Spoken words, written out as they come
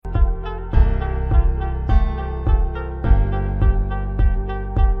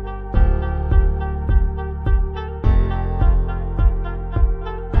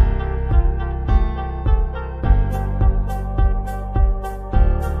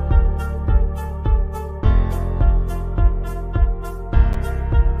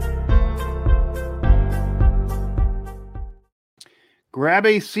Grab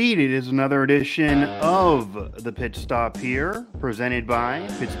a seat. It is another edition of the Pitt Stop here, presented by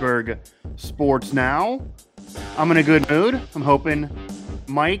Pittsburgh Sports Now. I'm in a good mood. I'm hoping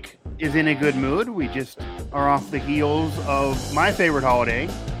Mike is in a good mood. We just are off the heels of my favorite holiday,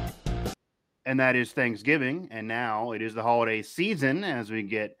 and that is Thanksgiving. And now it is the holiday season as we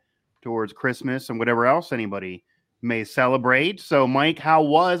get towards Christmas and whatever else anybody may celebrate. So, Mike, how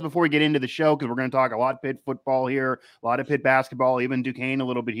was, before we get into the show, because we're going to talk a lot Pitt football here, a lot of Pitt basketball, even Duquesne a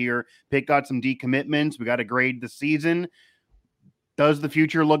little bit here. Pitt got some decommitments. We got to grade the season. Does the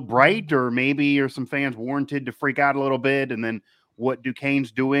future look bright, or maybe are some fans warranted to freak out a little bit? And then what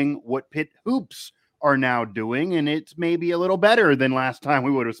Duquesne's doing, what Pitt hoops are now doing, and it's maybe a little better than last time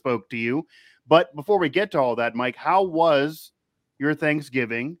we would have spoke to you. But before we get to all that, Mike, how was your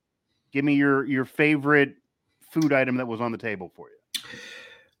Thanksgiving? Give me your favorite food item that was on the table for you.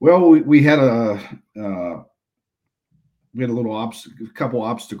 Well, we had a couple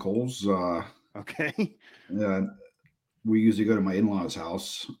obstacles. Okay. We usually go to my in-laws'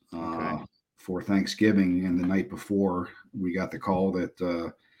 house for Thanksgiving, and the night before we got the call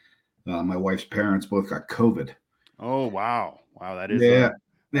that my wife's parents both got COVID. Oh wow, that is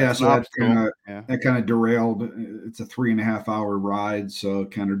so that kind of derailed. It's a 3.5-hour ride, so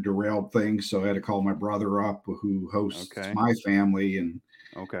it kind of derailed things. So I had to call my brother up, who hosts my family, and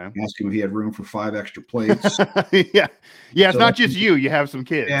ask him if he had room for 5 extra plates. Yeah. It's not just you. You have some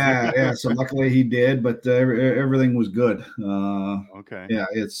kids. Yeah. So luckily he did, but everything was good. Yeah,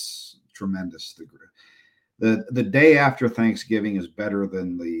 it's tremendous. The day after Thanksgiving is better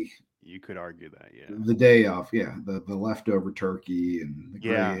than the. You could argue that, yeah. The day of, the leftover turkey and the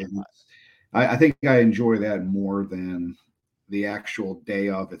gravy. I think I enjoy that more than the actual day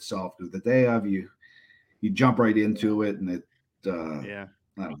of itself. Because the day of, you jump right into it, and it.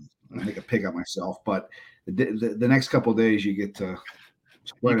 I make a pig of myself, but the next couple of days you get to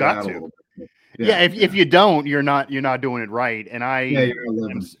spread it out a little bit. If you don't, you're not doing it right. And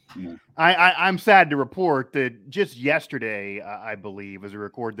I'm sad to report that just yesterday, I believe, as we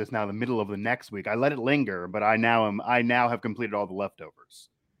record this now, the middle of the next week, I let it linger, but I now have completed all the leftovers.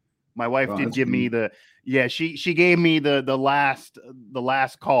 My wife did give me she gave me the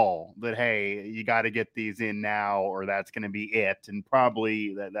last call that, hey, you got to get these in now, or that's going to be it. And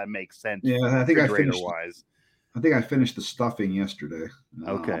probably that makes sense. Yeah, I think I finished the stuffing yesterday.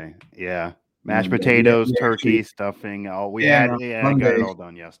 Okay. Yeah. Mashed potatoes, turkey, stuffing. I got it all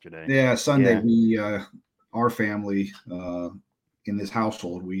done yesterday. Yeah, Sunday we our family in this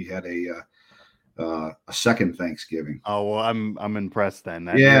household, we had a second Thanksgiving. Oh, well, I'm impressed then.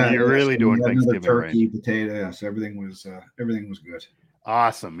 You're really doing Thanksgiving turkey, right. Potato. Yes, everything was good.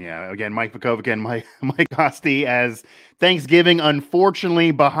 Awesome. Yeah. Again, Mike Vukovcan, Mike Asti, as Thanksgiving, unfortunately,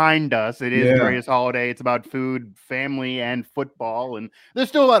 behind us. It is the greatest holiday. It's about food, family, and football. And there's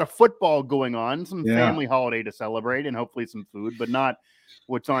still a lot of football going on, some family holiday to celebrate, and hopefully some food, but not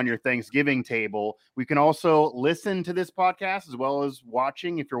what's on your Thanksgiving table. We can also listen to this podcast as well as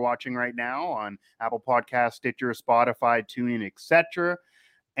watching, if you're watching right now, on Apple Podcasts, Stitcher, Spotify, TuneIn, etc.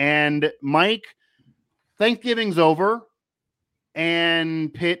 And Mike, Thanksgiving's over.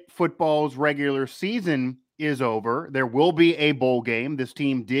 And Pitt football's regular season is over. There will be a bowl game. This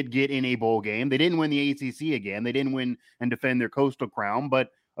team did get in a bowl game. They didn't win the ACC again. They didn't win and defend their Coastal crown, but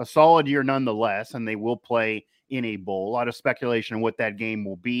a solid year nonetheless, and they will play in a bowl. A lot of speculation on what that game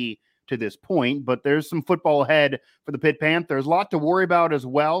will be to this point, but there's some football ahead for the Pitt Panthers. A lot to worry about as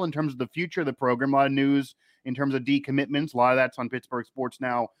well in terms of the future of the program. A lot of news in terms of decommitments. A lot of that's on Pittsburgh Sports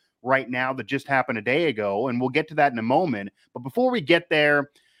Now right now that just happened a day ago, and we'll get to that in a moment. But before we get there,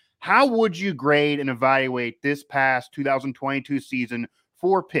 how would you grade and evaluate this past 2022 season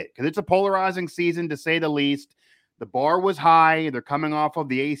for Pitt? Because it's a polarizing season, to say the least. The bar was high. They're coming off of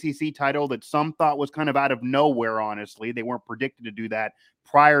the ACC title that some thought was kind of out of nowhere, honestly. They weren't predicted to do that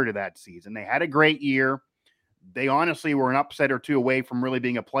prior to that season. They had a great year. They honestly were an upset or two away from really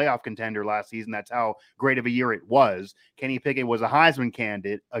being a playoff contender last season. That's how great of a year it was. Kenny Pickett was a Heisman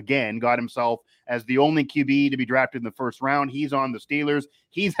candidate. Again, got himself as the only QB to be drafted in the first round. He's on the Steelers.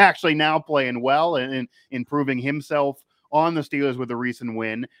 He's actually now playing well and improving himself on the Steelers with a recent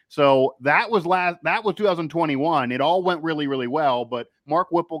win. So that was 2021. It all went really, really well. But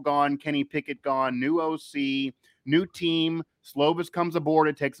Mark Whipple gone, Kenny Pickett gone, new OC, new team. Slovis comes aboard.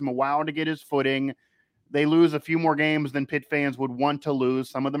 It takes him a while to get his footing. They lose a few more games than Pitt fans would want to lose.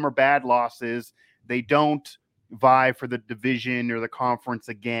 Some of them are bad losses. They don't vie for the division or the conference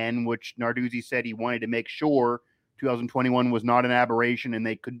again, which Narduzzi said he wanted to make sure 2021 was not an aberration and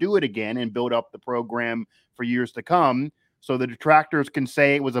they could do it again and build up the program for years to come. So the detractors can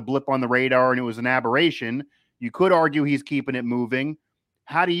say it was a blip on the radar and it was an aberration. You could argue he's keeping it moving.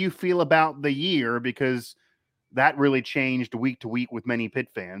 How do you feel about the year? Because that really changed week to week with many Pitt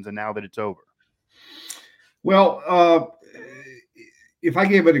fans, and now that it's over. Well, if I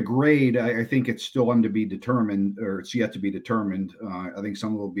gave it a grade, I think it's still to be determined, or it's yet to be determined. I think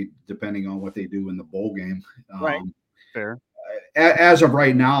some will be depending on what they do in the bowl game. Right. Fair. As of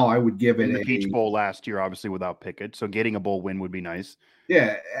right now, I would give it in the Peach Bowl last year, obviously without Pickett. So getting a bowl win would be nice.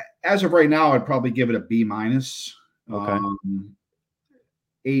 Yeah. As of right now, I'd probably give it a B-. Okay.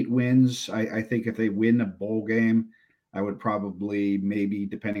 8 wins. I think if they win a bowl game, I would probably, maybe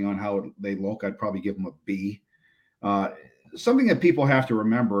depending on how they look, I'd probably give them a B. Something that people have to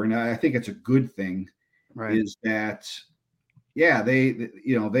remember, and I think it's a good thing, right, is that, yeah, they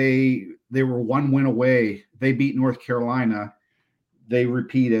were 1 win away. They beat North Carolina. They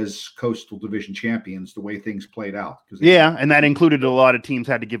repeat as Coastal Division champions the way things played out. Yeah, and that included a lot of teams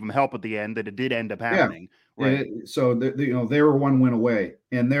had to give them help at the end, that it did end up happening. Yeah. Right. So they were 1 win away,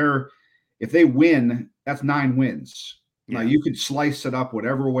 and if they win, that's 9 wins. Yeah. Now you could slice it up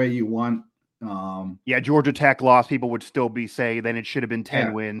whatever way you want. Georgia Tech lost. People would still be saying then it should have been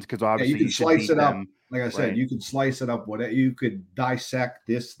 10 wins, because obviously you could slice it up. Like I said, you could slice it up. Whatever you could dissect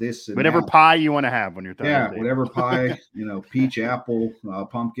this, and whatever pie you want to have when you're done. Yeah, whatever pie, peach, apple,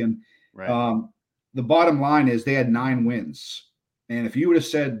 pumpkin. Right. The bottom line is they had 9 wins, and if you would have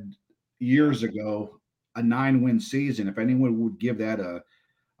said years ago a 9-win season, if anyone would give that a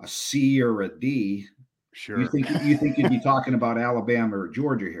C or a D, sure, you think you'd be talking about Alabama or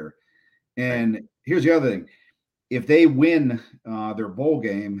Georgia here. And here's the other thing: if they win their bowl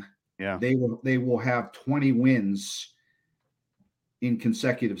game, they will have 20 wins in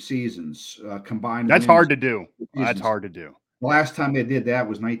consecutive seasons combined. That's hard to do. That's hard to do. The last time they did that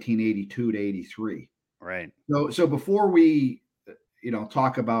was 1982 to 83. Right. So before we,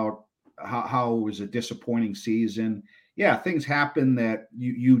 talk about how it was a disappointing season, yeah, things happen that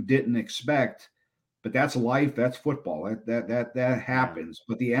you didn't expect. But that's life. That's football. That happens. Yeah.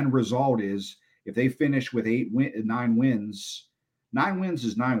 But the end result is, if they finish with 9 wins, 9 wins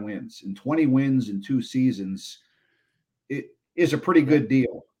is 9 wins, and 20 wins in 2 seasons, it is a pretty good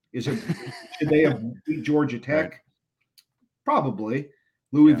deal. Should they have beat Georgia Tech? Right. Probably.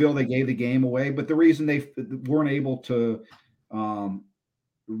 Louisville, they gave the game away, but the reason they weren't able to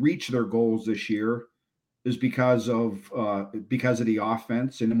reach their goals this year is because of the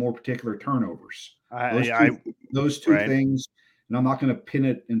offense, and the more particular turnovers. Those two things, and I'm not going to pin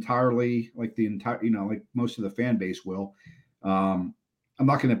it entirely like like most of the fan base will. I'm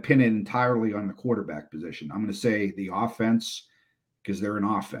not going to pin it entirely on the quarterback position. I'm going to say the offense, because they're an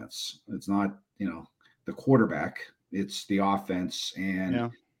offense. It's not, the quarterback, it's the offense,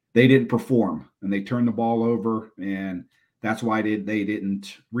 and they didn't perform, and they turned the ball over, and that's why they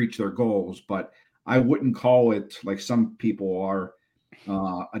didn't reach their goals. But I wouldn't call it, like some people are,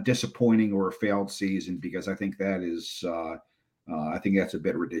 a disappointing or a failed season, because I think that is, I think that's a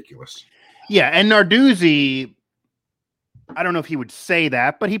bit ridiculous. Yeah, and Narduzzi, I don't know if he would say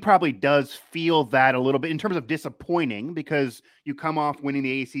that, but he probably does feel that a little bit in terms of disappointing, because you come off winning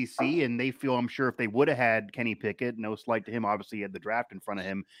the ACC, and they feel, I'm sure, if they would have had Kenny Pickett, no slight to him, obviously he had the draft in front of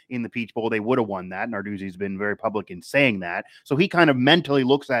him in the Peach Bowl, they would have won that. Narduzzi's been very public in saying that. So he kind of mentally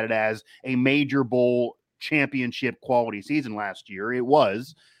looks at it as a major bowl championship quality season last year. It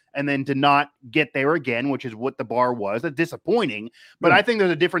was. And then to not get there again, which is what the bar was, that's disappointing. But I think there's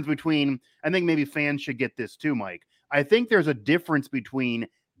a difference between, I think maybe fans should get this too, Mike. I think there's a difference between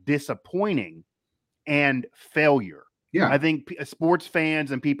disappointing and failure. Yeah. I think sports fans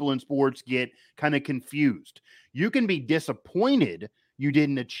and people in sports get kind of confused. You can be disappointed you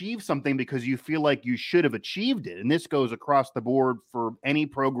didn't achieve something because you feel like you should have achieved it. And this goes across the board for any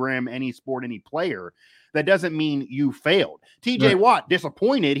program, any sport, any player. That doesn't mean you failed. TJ Watt,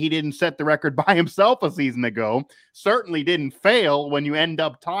 disappointed he didn't set the record by himself a season ago. Certainly didn't fail when you end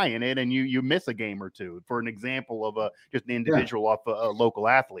up tying it and you miss a game or two, for an example of just an individual off a local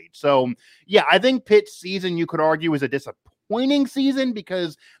athlete. So, yeah, I think Pitt's season, you could argue, is a disappointing season,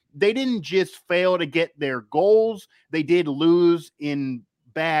 because they didn't just fail to get their goals. They did lose in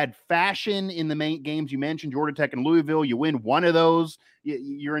bad fashion in the main games you mentioned, Georgia Tech and Louisville. You win one of those,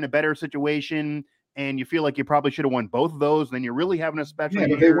 you're in a better situation, and you feel like you probably should have won both of those, then you're really having a special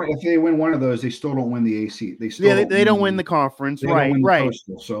year. If they win one of those, they still don't win the AC. They don't win the conference, right?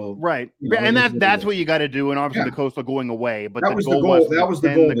 Coastal, so and that's what you got to do. And obviously, the Coastal going away, but that was the goal. That was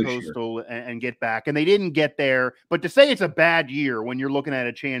the goal the Coastal and get back, and they didn't get there. But to say it's a bad year when you're looking at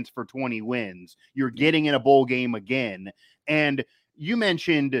a chance for 20 wins, you're getting in a bowl game again, and you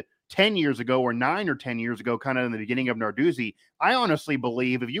mentioned 10 years ago or 9 or 10 years ago, kind of in the beginning of Narduzzi. I honestly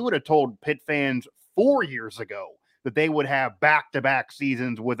believe if you would have told Pitt fans 4 years ago that they would have back-to-back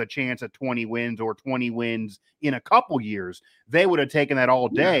seasons with a chance at 20 wins or 20 wins in a couple years. They would have taken that all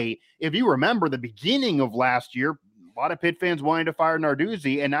day. If you remember the beginning of last year, a lot of Pitt fans wanted to fire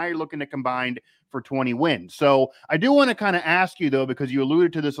Narduzzi, and now you're looking to combine for 20 wins. So I do want to kind of ask you, though, because you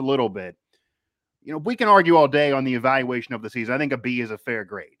alluded to this a little bit. You know, we can argue all day on the evaluation of the season. I think a B is a fair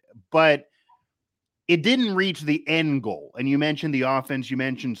grade, but it didn't reach the end goal. And you mentioned the offense, you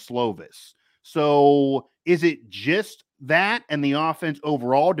mentioned Slovis. So is it just that and the offense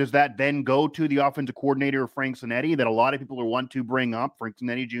overall? Does that then go to the offensive coordinator, Frank Sinetti, that a lot of people are want to bring up? Frank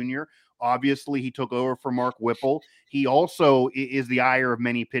Sinetti Jr., obviously, he took over for Mark Whipple. He also is the ire of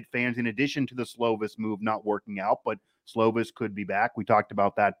many Pitt fans, in addition to the Slovis move not working out, but Slovis could be back. We talked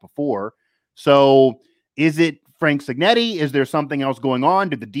about that before. So is it Frank Signetti? Is there something else going on?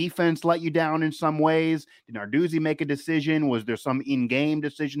 Did the defense let you down in some ways? Did Narduzzi make a decision? Was there some in-game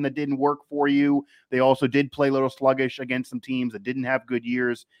decision that didn't work for you? They also did play a little sluggish against some teams that didn't have good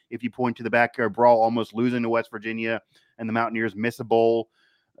years. If you point to the backyard brawl, almost losing to West Virginia, and the Mountaineers miss a bowl.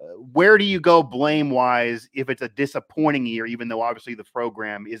 Where do you go blame-wise if it's a disappointing year, even though obviously the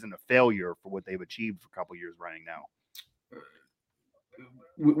program isn't a failure for what they've achieved for a couple years running now?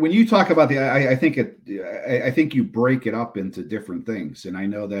 When you talk about I think you break it up into different things, and I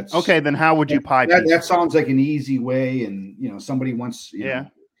know that's okay. Then how would you pie that sounds like an easy way, and somebody wants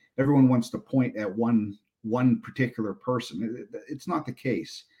everyone wants to point at one particular person. It's not the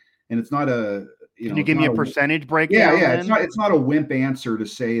case, and it's not a Can you give me a percentage breakdown? Yeah. It's not a wimp answer to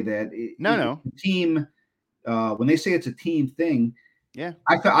say that. No. Team when they say it's a team thing, yeah.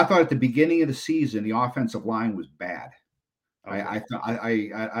 I thought at the beginning of the season the offensive line was bad. Okay.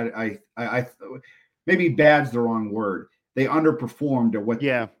 I maybe bad's the wrong word. They underperformed at what.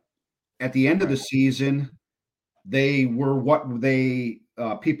 Yeah. At the end of the season, they were what they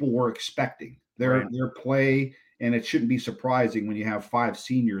people were expecting. Their play, and it shouldn't be surprising when you have 5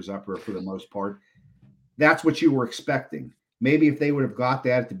 seniors up there for the most part. That's what you were expecting. Maybe if they would have got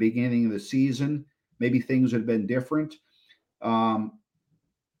that at the beginning of the season, maybe things would have been different.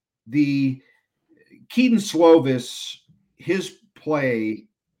 The Keaton Slovis, his play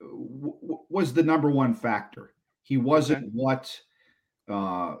was the number one factor. He wasn't what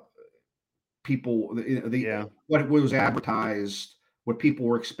people what was advertised, what people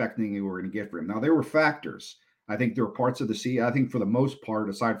were expecting you were going to get for him. Now there were factors. I think there were parts of the season. I think for the most part,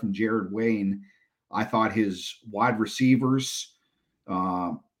 aside from Jared Wayne, I thought his wide receivers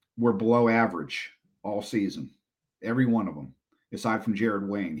were below average all season. Every one of them, aside from Jared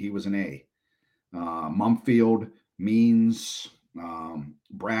Wayne, he was an A. Mumfield, Means,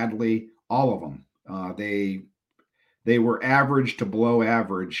 Bradley, all of them. They were average to below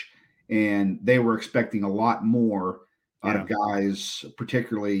average, and they were expecting a lot more out of guys,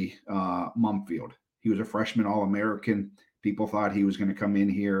 particularly Mumfield. He was a freshman All-American. People thought he was going to come in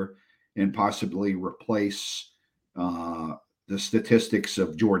here and possibly replace the statistics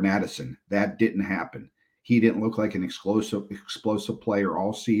of Jordan Addison. That didn't happen. He didn't look like an explosive player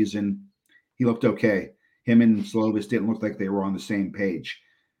all season. He looked okay. Him and Slovis didn't look like they were on the same page.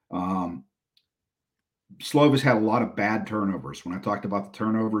 Slovis had a lot of bad turnovers. When I talked about the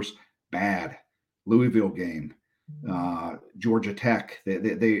turnovers, bad. Louisville game, Georgia Tech. They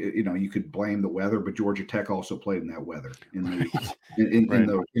you could blame the weather, but Georgia Tech also played in that weather in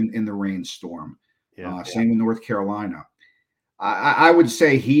the rainstorm. Same with North Carolina. I would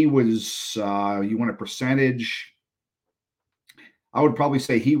say he was. You want a percentage? I would probably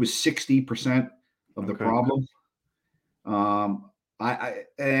say he was 60% of the problem.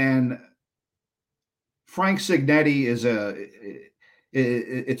 And Frank Signetti is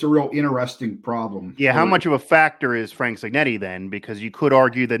it's a real interesting problem. Yeah, how much of a factor is Frank Signetti then? Because you could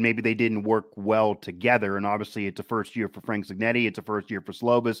argue that maybe they didn't work well together, and obviously it's a first year for Frank Signetti. It's a first year for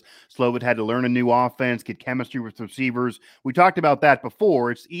Slovis. Slovis had to learn a new offense, get chemistry with receivers. We talked about that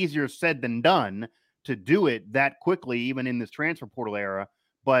before. It's easier said than done to do it that quickly, even in this transfer portal era.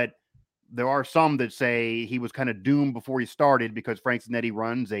 But there are some that say he was kind of doomed before he started because Frank Signetti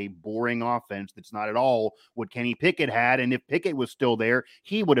runs a boring offense that's not at all what Kenny Pickett had. And if Pickett was still there,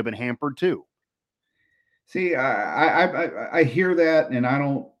 he would have been hampered too. See, I hear that, and I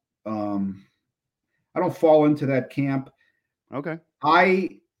don't fall into that camp. Okay.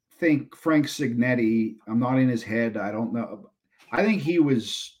 I think Frank Signetti, I'm not in his head. I don't know. I think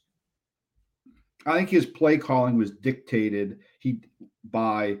his play calling was dictated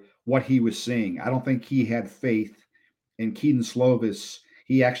by what he was seeing. I don't think he had faith in Keaton Slovis.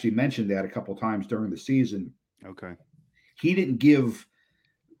 He actually mentioned that a couple of times during the season. Okay. He didn't give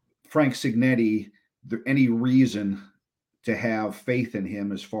Frank Signetti any reason to have faith in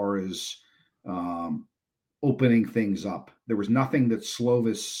him as far as opening things up. There was nothing that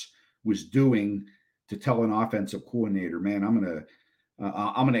Slovis was doing to tell an offensive coordinator, man, I'm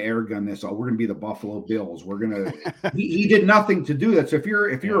gonna air gun this. Oh, we're gonna be the Buffalo Bills. We're gonna. He did nothing to do that. So if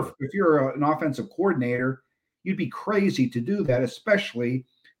you're an offensive coordinator, you'd be crazy to do that, especially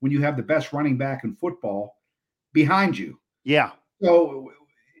when you have the best running back in football behind you. Yeah. So,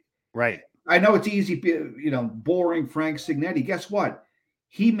 right. I know it's easy, boring Frank Signetti. Guess what?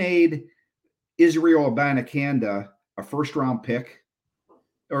 He made Israel Abanikanda a first-round pick,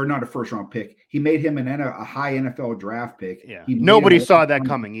 or not a first-round pick. He made him a high NFL draft pick. Yeah. Nobody saw that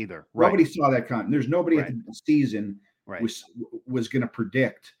coming either. Nobody saw that coming. There's nobody at the season was going to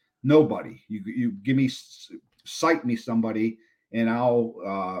predict. Nobody. You give me, cite me somebody, and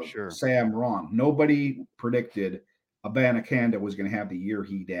I'll say I'm wrong. Nobody predicted Abanikanda was going to have the year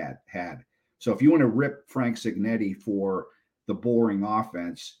he had. So if you want to rip Frank Signetti for the boring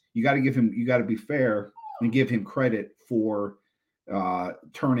offense, you got to be fair and give him credit for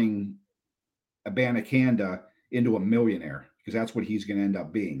turning Abanikanda into a millionaire, because that's what he's going to end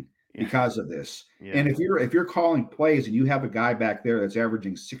up being because of this. Yeah. And if you're calling plays and you have a guy back there that's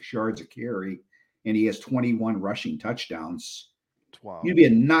averaging 6 yards a carry and he has 21 rushing touchdowns, you'd be a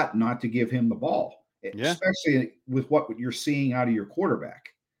nut not to give him the ball, especially with what you're seeing out of your quarterback.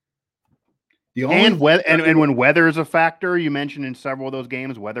 And when weather is a factor, you mentioned in several of those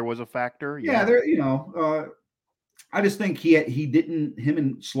games, weather was a factor. Yeah, I just think him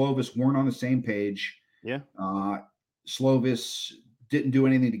and Slovis weren't on the same page. Yeah. Slovis didn't do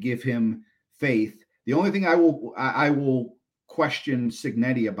anything to give him faith. The only thing I will question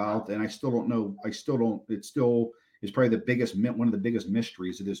Signetti about, and I still don't know, it still is probably one of the biggest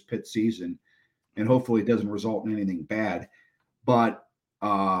mysteries of this Pitt season, and hopefully it doesn't result in anything bad. But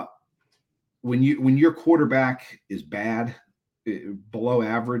when your quarterback is bad, below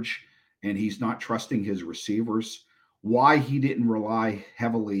average, and he's not trusting his receivers, why he didn't rely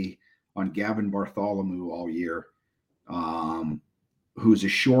heavily on Gavin Bartholomew all year, who's a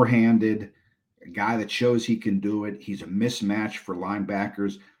sure-handed guy that shows he can do it. He's a mismatch for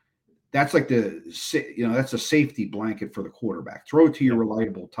linebackers. That's like that's a safety blanket for the quarterback. Throw it to your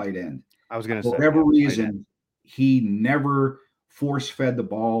reliable tight end. I was going to say, for whatever reason, he never force-fed the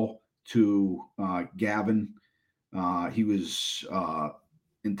ball to Gavin. He was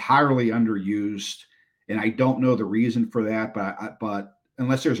entirely underused, and I don't know the reason for that. But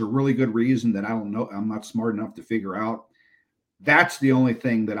unless there's a really good reason that I don't know, I'm not smart enough to figure out. That's the only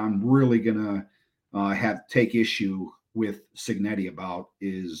thing that I'm really gonna take issue with Signetti about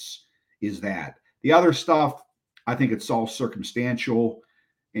is that. The other stuff, I think it's all circumstantial,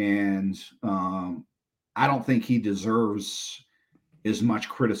 and I don't think he deserves as much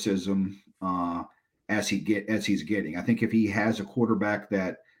criticism as he's getting. I think if he has a quarterback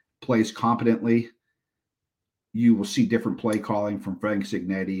that plays competently, you will see different play calling from Frank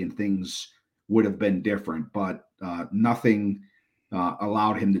Signetti, and things would have been different. But nothing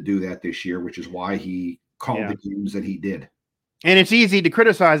allowed him to do that this year, which is why he called the games that he did. And it's easy to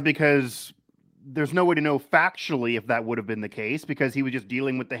criticize because there's no way to know factually if that would have been the case, because he was just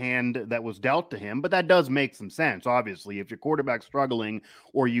dealing with the hand that was dealt to him. But that does make some sense, obviously, if your quarterback's struggling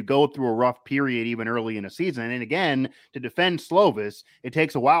or you go through a rough period even early in a season. And again, to defend Slovis, it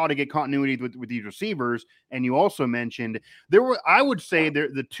takes a while to get continuity with these receivers. And you also mentioned I would say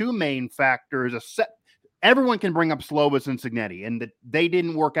the two main factors, everyone can bring up Slovis and Signetti, and that they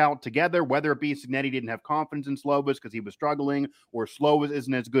didn't work out together, whether it be Signetti didn't have confidence in Slovis because he was struggling, or Slovis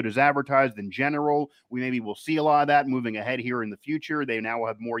isn't as good as advertised in general. We will see a lot of that moving ahead here in the future. They now will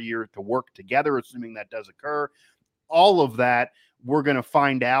have more years to work together, assuming that does occur. All of that we're going to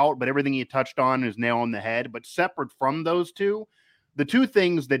find out, but everything you touched on is nail on the head. But separate from those two, the two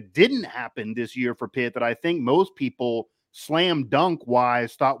things that didn't happen this year for Pitt that I think most people slam dunk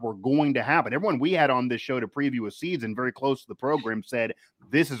wise thought were going to happen. Everyone we had on this show to preview a season very close to the program said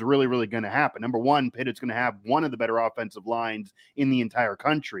this is really, really going to happen. Number one, Pitt is going to have one of the better offensive lines in the entire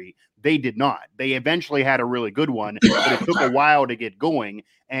country. They did not. They eventually had a really good one, but it took a while to get going.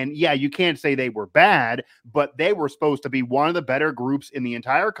 And yeah, you can't say they were bad, but they were supposed to be one of the better groups in the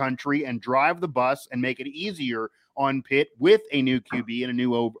entire country and drive the bus and make it easier on Pitt with a new QB and a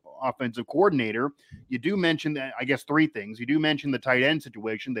new offensive coordinator. You do mention that, I guess, three things. You do mention the tight end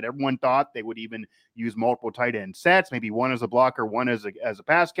situation that everyone thought they would even use multiple tight end sets, maybe one as a blocker, one as a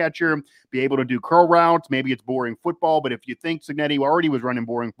pass catcher, be able to do curl routes. Maybe it's boring football, but if you think Signetti already was running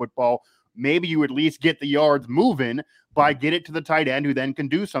boring football, maybe you at least get the yards moving by get it to the tight end, who then can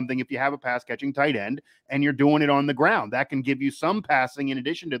do something if you have a pass catching tight end and you're doing it on the ground. That can give you some passing in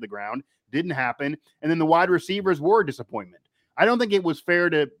addition to the ground. Didn't happen. And then the wide receivers were a disappointment. I don't think it was fair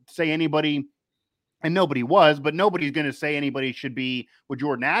to say anybody and nobody was, but nobody's going to say anybody should be what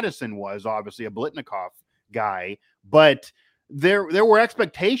Jordan Addison was, obviously a Blitnikoff guy. But there were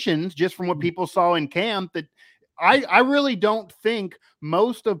expectations just from what people saw in camp that I really don't think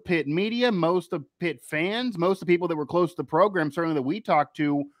most of Pitt media, most of Pitt fans, most of the people that were close to the program, certainly that we talked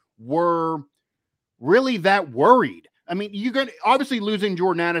to, were really that worried. I mean, you're going to obviously losing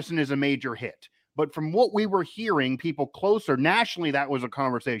Jordan Addison is a major hit. But from what we were hearing, people closer nationally, that was a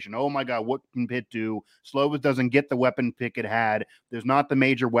conversation. Oh my God, what can Pitt do? Slovis doesn't get the weapon Pickett had. There's not the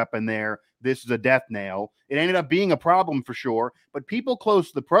major weapon there. This is a death nail. It ended up being a problem for sure. But people close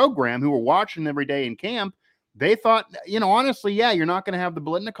to the program who were watching every day in camp, they thought, honestly, yeah, you're not going to have the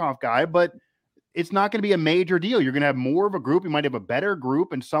Blitnikoff guy, but it's not going to be a major deal. You're going to have more of a group. You might have a better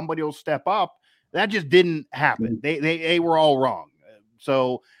group, and somebody will step up. That just didn't happen. They were all wrong.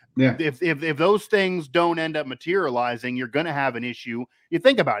 So yeah, if those things don't end up materializing, you're going to have an issue. You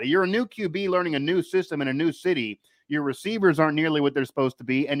think about it. You're a new QB learning a new system in a new city. Your receivers aren't nearly what they're supposed to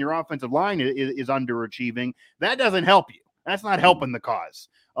be, and your offensive line is underachieving. That doesn't help you. That's not helping the cause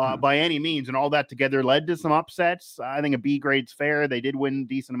by any means. And all that together led to some upsets. I think a B grade's fair. They did win a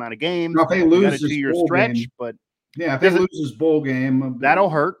decent amount of games. Now, if they lose this 2-year stretch, game, but yeah, if they lose this bowl game, that'll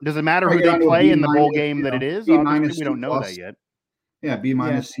hurt. Does it matter who they play in the bowl game that it is? Obviously, we don't know that yet. Yeah, B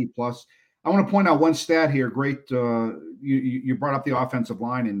minus, C plus. I want to point out one stat here. Great, you brought up the offensive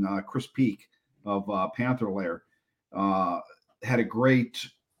line, and Chris Peak of Panther Lair had a great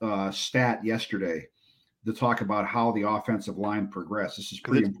stat yesterday to talk about how the offensive line progressed. This is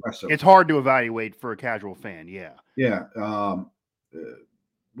pretty impressive. It's hard to evaluate for a casual fan. Yeah. Yeah.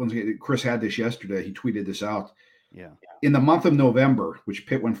 Once again, Chris had this yesterday. He tweeted this out. Yeah. In the month of November, which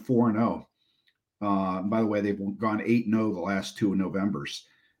Pitt went 4-0. By the way, they've gone 8-0 the last 2 Novembers.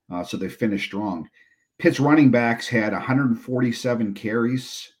 So they finished strong. Pitt's running backs had 147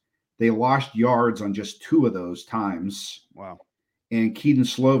 carries. They lost yards on just 2 of those times. Wow. And Keaton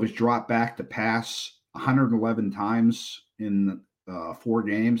Slovis dropped back to pass 111 times in 4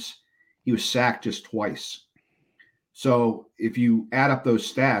 games. He was sacked just twice. So if you add up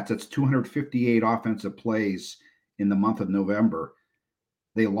those stats, that's 258 offensive plays in the month of November.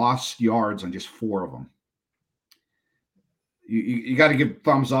 They lost yards on just 4 of them. You got to give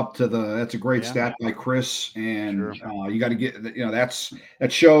thumbs up to that's a great stat by Chris. And sure. You got to get,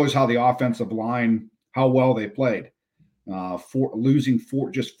 that shows how the offensive line, how well they played. Losing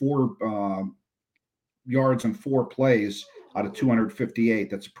 4 yards on 4 plays out of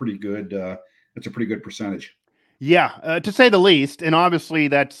 258. That's a pretty good percentage. Yeah, to say the least. And obviously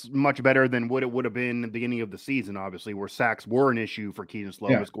that's much better than what it would have been at the beginning of the season, obviously, where sacks were an issue for Keaton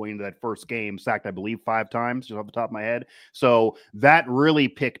Slovis going into that first game, sacked, I believe, 5 times, just off the top of my head. So that really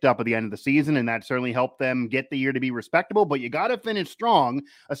picked up at the end of the season, and that certainly helped them get the year to be respectable. But you got to finish strong,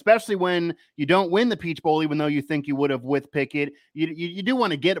 especially when you don't win the Peach Bowl, even though you think you would have with Pickett. You do want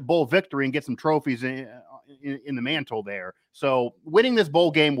to get a bowl victory and get some trophies in the mantle there. So winning this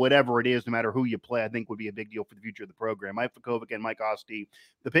bowl game, whatever it is, no matter who you play, I think would be a big deal for the future of the program. Mike Vukovcan and Mike Asti,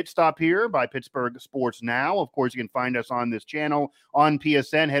 the Pitt Stop here by Pittsburgh Sports Now. Of course, you can find us on this channel on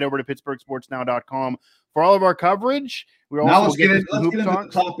PSN. Head over to PittsburghSportsNow.com for all of our coverage. Let's get into the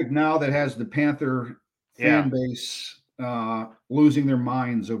topic now that has the Panther fan base losing their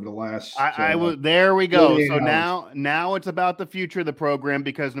minds over the last. There we go. So now it's about the future of the program,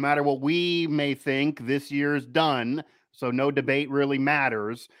 because no matter what we may think, this year's done. So no debate really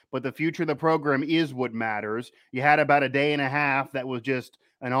matters, but the future of the program is what matters. You had about a day and a half that was just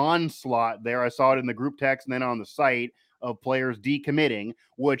an onslaught there. I saw it in the group text and then on the site of players decommitting,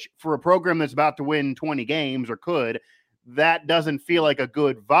 which for a program that's about to win 20 games or could, that doesn't feel like a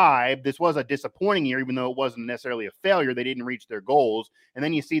good vibe. This was a disappointing year, even though it wasn't necessarily a failure. They didn't reach their goals. And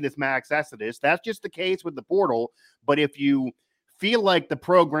then you see this max exodus. That's just the case with the portal. But if you feel like the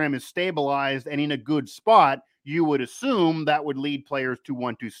program is stabilized and in a good spot, you would assume that would lead players to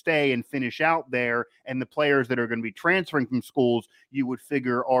want to stay and finish out there. And the players that are going to be transferring from schools, you would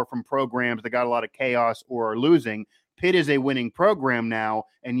figure are from programs that got a lot of chaos or are losing. Pitt is a winning program now,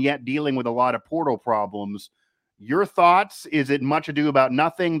 and yet dealing with a lot of portal problems. Your thoughts? Is it much ado about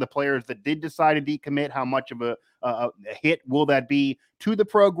nothing? The players that did decide to decommit, how much of a hit will that be to the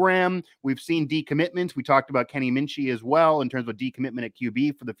program? We've seen decommitments. We talked about Kenny Minchie as well in terms of decommitment at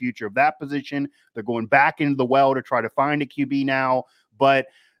QB for the future of that position. They're going back into the well to try to find a QB now. But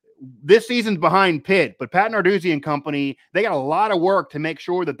this season's behind Pitt, but Pat Narduzzi and company, they got a lot of work to make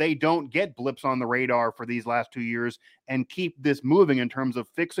sure that they don't get blips on the radar for these last 2 years and keep this moving in terms of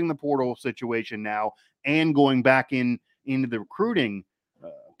fixing the portal situation now and going back into the recruiting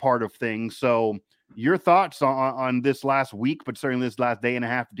part of things. So Your thoughts on this last week, but certainly this last day and a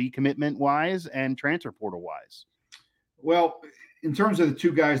half, decommitment wise and transfer portal wise? Well, in terms of the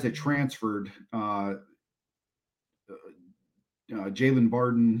two guys that transferred, Jalen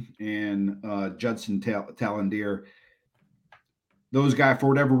Barden and Judson Tallandier, those guys, for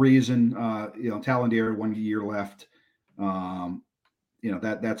whatever reason, Tallandier, 1 year left.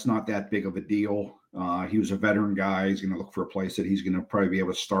 That's not that big of a deal. He was a veteran guy. He's going to look for a place that he's going to probably be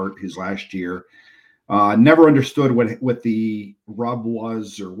able to start his last year. Never understood what the rub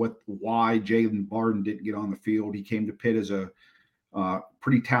was or why Jalen Barden didn't get on the field. He came to Pitt as a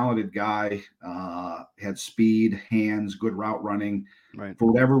pretty talented guy, had speed, hands, good route running. Right.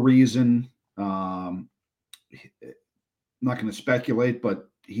 For whatever reason, I'm not going to speculate, but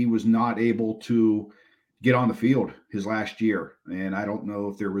he was not able to get on the field his last year. And I don't know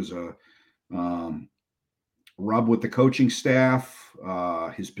if there was a rub with the coaching staff,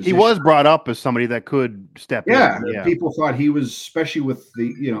 his position. He was brought up as somebody that could step in. Yeah, people thought he was, especially with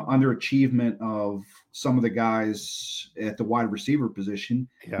the underachievement of some of the guys at the wide receiver position.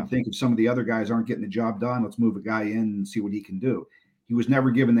 Yeah. You think if some of the other guys aren't getting the job done, let's move a guy in and see what he can do. He was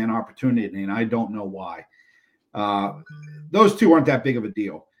never given that opportunity, and I don't know why. Those two aren't that big of a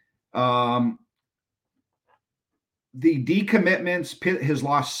deal. The decommitments, Pitt has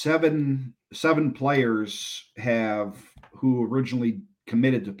lost seven players who originally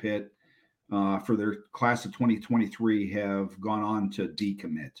committed to Pitt for their class of 2023 have gone on to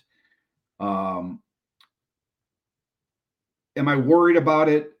decommit. Am I worried about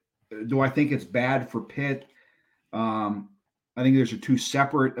it? Do I think it's bad for Pitt? I think those are two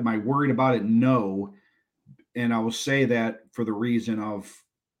separate. Am I worried about it? No. And I will say that for the reason of,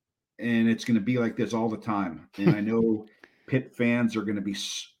 and it's going to be like this all the time. And I know Pitt fans are going to be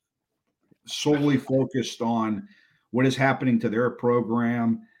solely focused on what is happening to their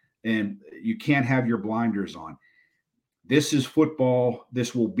program, and you can't have your blinders on. This is football.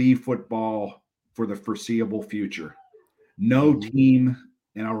 This will be football for the foreseeable future. No team,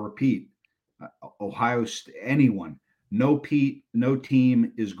 and I'll repeat, Ohio State, anyone, no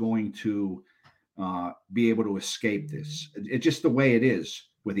team is going to be able to escape this. It's just the way it is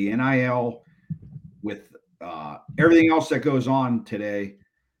with the NIL, with everything else that goes on today.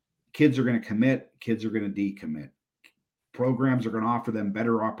 Kids are going to commit. Kids are going to decommit. Programs are going to offer them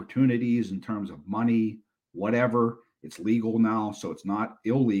better opportunities in terms of money, whatever. It's legal now, so it's not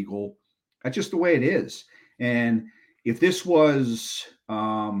illegal. That's just the way it is. And if this was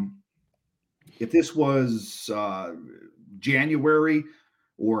January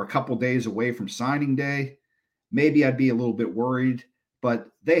or a couple days away from signing day, maybe I'd be a little bit worried. But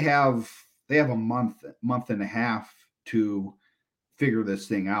they have a month and a half to figure this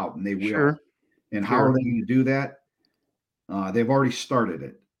thing out, and they will. Sure. And how are they going to do that? They've already started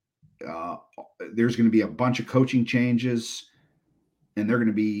it. There's going to be a bunch of coaching changes, and they're going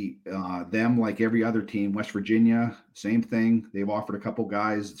to be them like every other team. West Virginia, same thing. They've offered a couple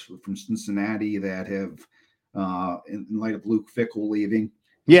guys from Cincinnati that have, in light of Luke Fickell leaving.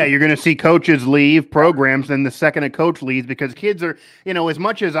 Yeah, you're going to see coaches leave programs, and the second a coach leaves, because kids are, as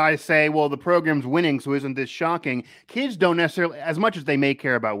much as I say, well, the program's winning, so isn't this shocking? Kids don't necessarily, as much as they may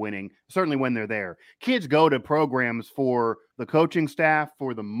care about winning, certainly when they're there, kids go to programs for the coaching staff,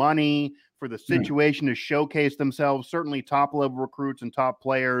 for the money, for the situation to showcase themselves, certainly top-level recruits and top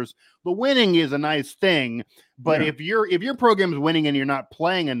players. The winning is a nice thing, but if your program's winning and you're not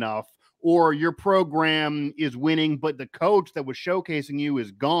playing enough, or your program is winning, but the coach that was showcasing you is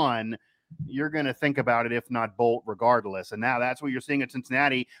gone, you're going to think about it, if not bolt, regardless. And now that's what you're seeing at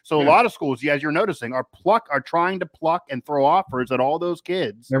Cincinnati. So a lot of schools, as you're noticing, are trying to pluck and throw offers at all those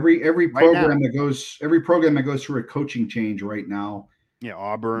kids. Every program that goes through a coaching change right now. Yeah,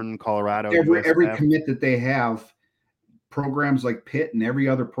 Auburn, Colorado. Every commit that they have, programs like Pitt and every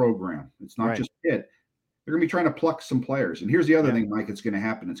other program. It's not just Pitt. They're going to be trying to pluck some players. And here's the other thing, Mike, it's going to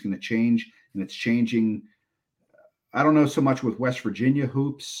happen. It's going to change, and it's changing. I don't know so much with West Virginia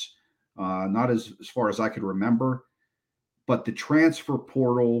hoops, not as far as I could remember, but the transfer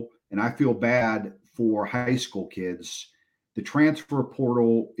portal, and I feel bad for high school kids. The transfer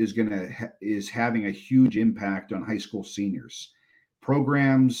portal is having a huge impact on high school seniors.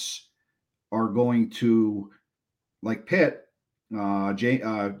 Programs are going to, like Pitt,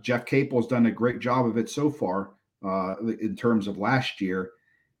 Jeff Capel has done a great job of it so far in terms of last year.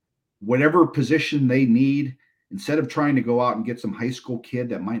 Whatever position they need, instead of trying to go out and get some high school kid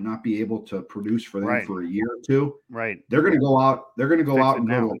that might not be able to produce for them for a year or two, they're going to go out. They're going to go out and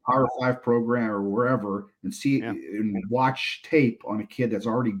go to a Power 5 program or wherever and see and watch tape on a kid that's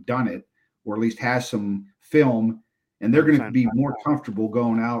already done it, or at least has some film, and they're going to be more comfortable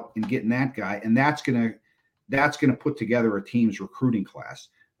going out and getting that guy, and that's going to put together a team's recruiting class.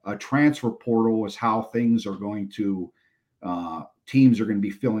 A transfer portal is how things are going to teams are going to be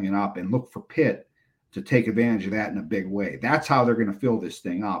filling it up, and look for Pitt to take advantage of that in a big way. That's how they're going to fill this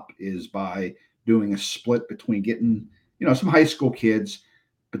thing up, is by doing a split between getting some high school kids,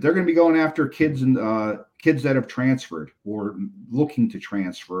 but they're going to be going after kids and kids that have transferred or looking to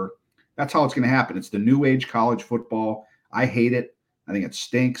transfer. That's how it's going to happen. It's the new age college football. I hate it. I think it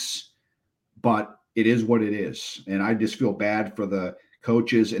stinks, but it is what it is. And I just feel bad for the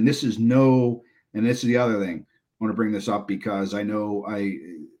coaches. And this is the other thing. I want to bring this up because I know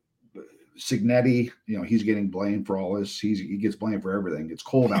Signetti, he's getting blamed for all this. He gets blamed for everything. It's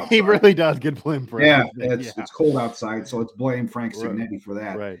cold outside. He really does get blamed for everything. It's cold outside, so let's blame Frank Signetti for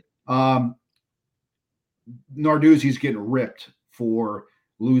that. Right. Narduzzi's getting ripped for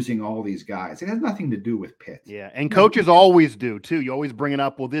losing all these guys. It has nothing to do with Pitt. Yeah, and coaches always do too. You always bring it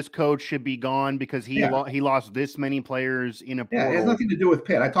up. Well, this coach should be gone because he lost this many players in a portal. Yeah, it has nothing to do with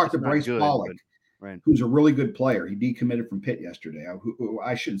Pitt. I talked to Bryce Pollock, who's a really good player. He decommitted from Pitt yesterday.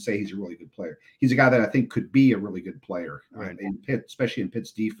 I shouldn't say he's a really good player. He's a guy that I think could be a really good player in Pitt, especially in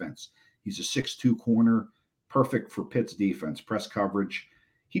Pitt's defense. He's a 6'2" corner, perfect for Pitt's defense, press coverage.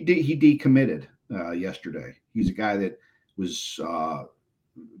 He decommitted yesterday. He's a guy that was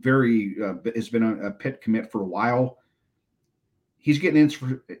has been a Pitt commit for a while. He's getting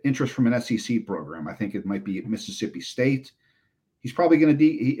interest from an SEC program. I think it might be at Mississippi State. He's probably going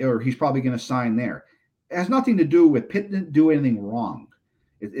to sign there. It has nothing to do with Pitt didn't do anything wrong.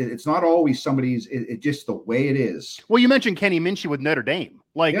 It's not always somebody's. It's just the way it is. Well, you mentioned Kenny Minchie with Notre Dame.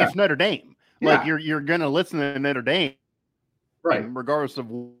 It's Notre Dame. Like you're going to listen to Notre Dame, right? Regardless of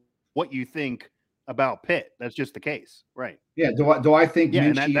what you think about Pitt. That's just the case, right? Yeah. Do I think? Yeah,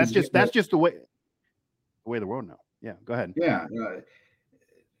 and that's just the way of the world now. Yeah. Go ahead. Yeah.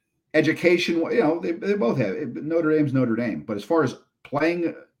 Education, they both have Notre Dame's Notre Dame, but as far as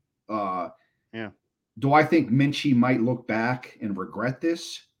playing, do I think Minchie might look back and regret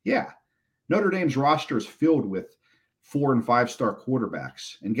this? Yeah. Notre Dame's roster is filled with 4- and 5-star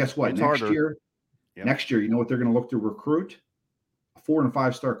quarterbacks, and guess what? Next year, you know what they're going to look to recruit? A 4- and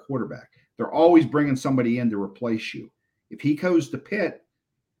 5-star quarterback. They're always bringing somebody in to replace you. If he goes to Pitt,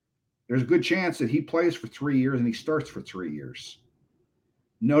 there's a good chance that he plays for 3 years and he starts for 3 years.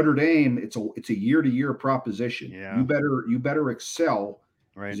 Notre Dame, it's a year-to-year proposition. Yeah. You better excel,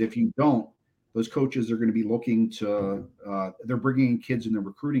 because if you don't, those coaches are going to be looking to they're bringing in kids in the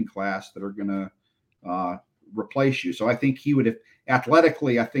recruiting class that are going to replace you. So I think he would have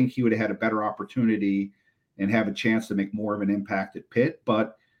athletically, I think he would have had a better opportunity and have a chance to make more of an impact at Pitt.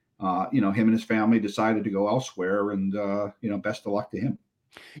 But him and his family decided to go elsewhere, and best of luck to him.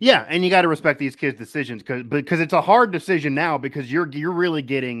 Yeah, and you got to respect these kids' decisions because it's a hard decision now, because you're really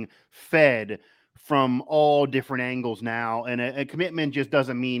getting fed from all different angles now, and a commitment just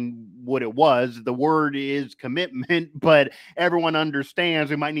doesn't mean what it was. The word is commitment, but everyone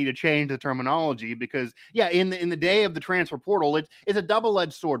understands we might need to change the terminology because in the day of the transfer portal, it's a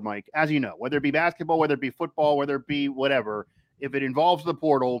double-edged sword, Mike, as you know, whether it be basketball, whether it be football, whether it be whatever. If it involves the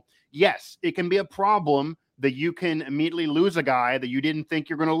portal, yes, it can be a problem that you can immediately lose a guy that you didn't think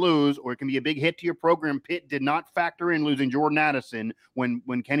you're going to lose, or it can be a big hit to your program. Pitt did not factor in losing Jordan Addison when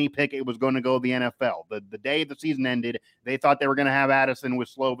Kenny Pickett was going to go to the NFL. The day the season ended, they thought they were going to have Addison with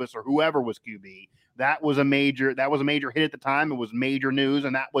Slovis or whoever was QB. That was a major hit at the time. It was major news,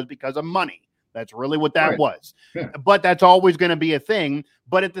 and that was because of money. That's really what that was. Yeah. But that's always going to be a thing.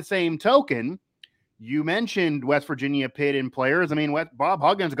 But at the same token, you mentioned West Virginia, Pitt, and players. I mean, Bob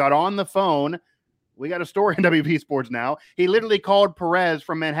Huggins got on the phone. We got a story in WP Sports now. He literally called Perez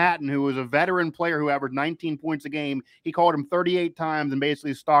from Manhattan, who was a veteran player who averaged 19 points a game. He called him 38 times and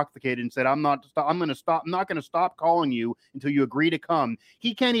basically stalked the kid and said, I'm not going to stop calling you until you agree to come.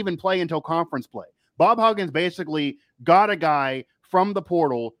 He can't even play until conference play. Bob Huggins basically got a guy from the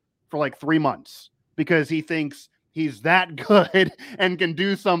portal for like 3 months because he thinks he's that good and can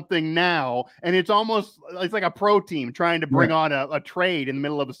do something now. And it's like a pro team trying to bring on a trade in the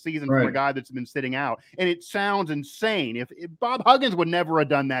middle of a season from a guy that's been sitting out. And it sounds insane. If Bob Huggins would never have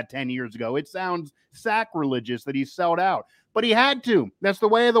done that 10 years ago, it sounds sacrilegious that he sold out, but he had to. That's the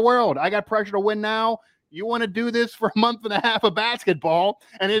way of the world. I got pressure to win now. You want to do this for a month and a half of basketball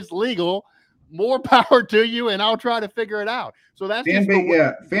and it's legal. More power to you, and I'll try to figure it out. So that's fan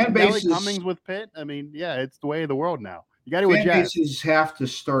bases Cummings with Pitt. I mean, it's the way of the world now. You got to adjust. Fan bases have to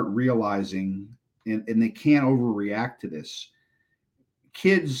start realizing, and they can't overreact to this.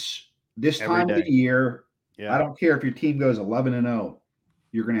 Kids, this time of the year, I don't care if your team goes 11-0.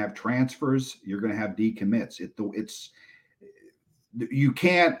 You're going to have transfers. You're going to have decommits. You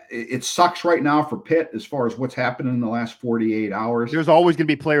can't. It sucks right now for Pitt as far as what's happened in the last 48 hours. There's always going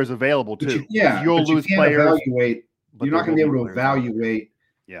to be players available too. You'll lose players. You're not going to be able to evaluate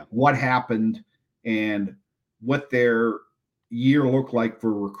what happened and what their year looked like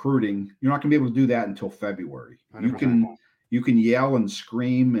for recruiting. You're not going to be able to do that until February. 100%. You can yell and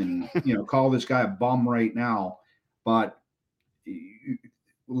scream and call this guy a bum right now, but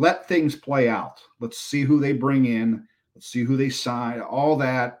let things play out. Let's see who they bring in. Let's see who they sign, all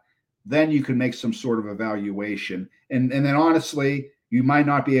that. Then you can make some sort of evaluation. And then honestly, you might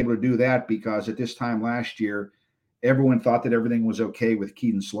not be able to do that because at this time last year, everyone thought that everything was okay with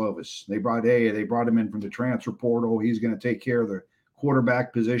Keaton Slovis. They brought him in from the transfer portal. He's going to take care of the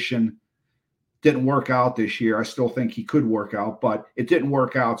quarterback position. Didn't work out this year. I still think he could work out, but it didn't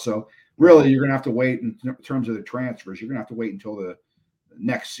work out. So really, you're going to have to wait in terms of the transfers. You're going to have to wait until the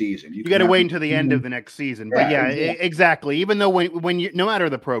next season. You got to wait until the end of the next season. But exactly. Even though when you, no matter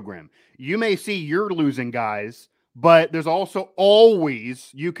the program, you may see you're losing guys, but there's also always,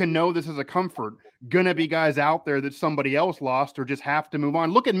 you can know this is a comfort, going to be guys out there that somebody else lost or just have to move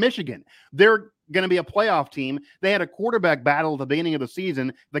on. Look at Michigan. They're going to be a playoff team. They had a quarterback battle at the beginning of the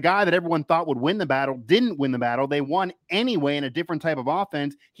season. The guy that everyone thought would win the battle didn't win the battle. They won anyway in a different type of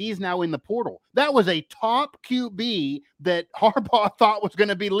offense. He's now in the portal. That was a top QB that Harbaugh thought was going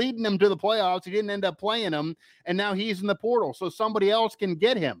to be leading them to the playoffs. He didn't end up playing them, and now he's in the portal. So somebody else can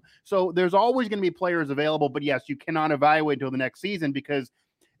get him. So there's always going to be players available, but yes, you cannot evaluate until the next season because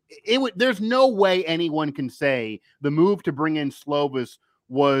there's no way anyone can say the move to bring in Slovis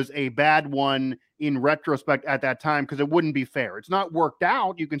was a bad one in retrospect at that time because it wouldn't be fair. It's not worked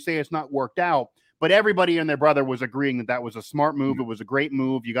out. You can say it's not worked out, but everybody and their brother was agreeing that that was a smart move. It was a great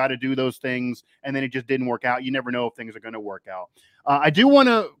move. You got to do those things, and then it just didn't work out. You never know if things are going to work out. I do want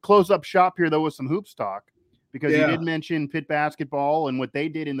to close up shop here, though, with some hoops talk because you did mention Pitt basketball and what they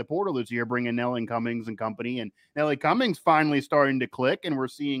did in the portal this year, bringing Nelly Cummings and company. And Nelly Cummings finally starting to click, and we're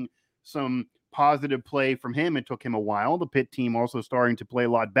seeing some positive play from him. It took him a while. The Pitt team also starting to play a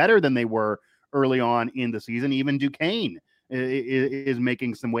lot better than they were early on in the season. Even Duquesne is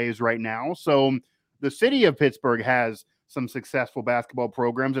making some waves right now. So the city of Pittsburgh has some successful basketball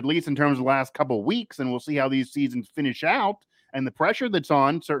programs, at least in terms of the last couple of weeks, and we'll see how these seasons finish out and the pressure that's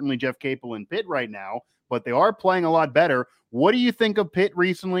on certainly Jeff Capel and Pitt right now, but they are playing a lot better. What do you think of Pitt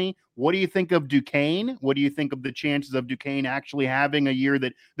recently? What do you think of Duquesne? What do you think of the chances of Duquesne actually having a year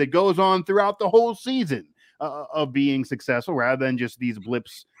that goes on throughout the whole season of being successful rather than just these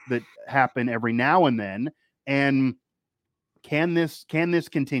blips that happen every now and then? And can this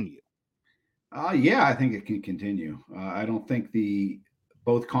continue? Yeah, I think it can continue. I don't think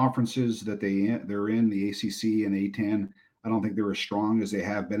both conferences that they're in, the ACC and A10, I don't think they're as strong as they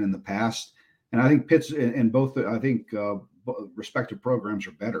have been in the past. And I think Pitt's and both, I think respective programs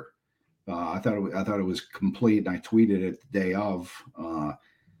are better. I thought it was complete, and I tweeted it the day of.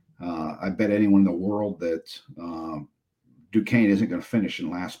 I bet anyone in the world that Duquesne isn't going to finish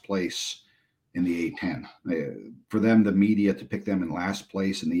in last place in the A10. For them, the media to pick them in last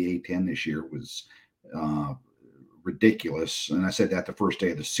place in the A10 this year was ridiculous. And I said that the first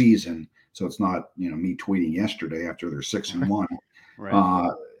day of the season, so it's not me tweeting yesterday after they're 6-1.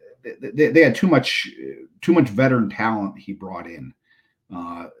 Right. They had too much veteran talent he brought in.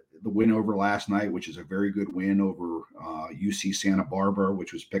 The win over last night, which is a very good win over UC Santa Barbara,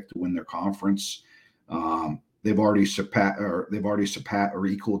 which was picked to win their conference. They've already surpassed or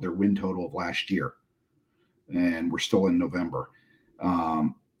equaled their win total of last year, and we're still in November.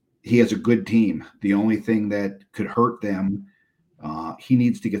 He has a good team. The only thing that could hurt them, he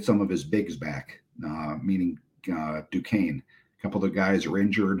needs to get some of his bigs back, meaning Duquesne. A couple of the guys are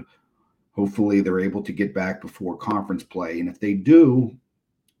injured. Hopefully they're able to get back before conference play. And if they do,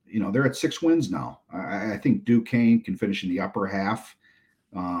 they're at 6 wins now. I think Duquesne can finish in the upper half,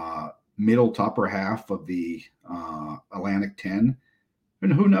 middle to upper half of the Atlantic 10.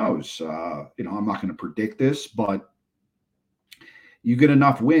 And who knows? I'm not going to predict this, but you get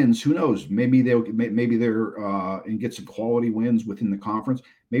enough wins. Who knows? Maybe they're and get some quality wins within the conference.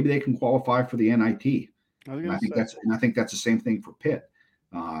 Maybe they can qualify for the NIT. I think that's the same thing for Pitt.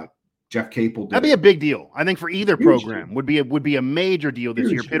 Jeff Capel that'd be a big deal. I think for either program would be a major deal this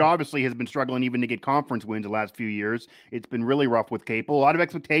year. Pitt obviously has been struggling even to get conference wins the last few years. It's been really rough with Capel. A lot of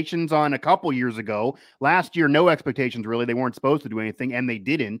expectations on a couple years ago. Last year, no expectations really. They weren't supposed to do anything, and they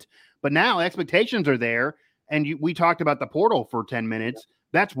didn't. But now expectations are there, and we talked about the portal for 10 minutes.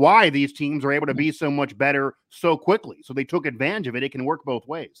 That's why these teams are able to be so much better so quickly. So they took advantage of it. It can work both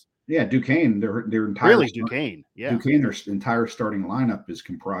ways. Yeah, Duquesne, their entire really Duquesne. Yeah, Duquesne, their entire starting lineup is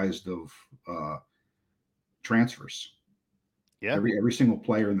comprised of transfers. Yeah. Every single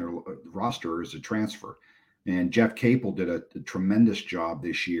player in their roster is a transfer. And Jeff Capel did a tremendous job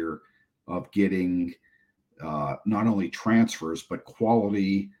this year of getting not only transfers, but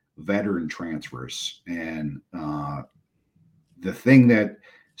quality veteran transfers. And the thing that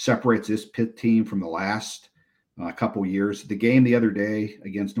separates this Pitt team from the last couple years, the game the other day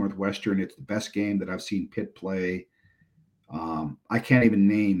against Northwestern, it's the best game that I've seen Pitt play. I can't even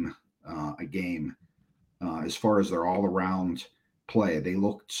name a game as far as their all-around play. They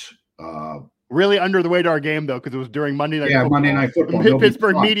looked really under the radar game, though, because it was during Monday Night Football. Monday Night Football. The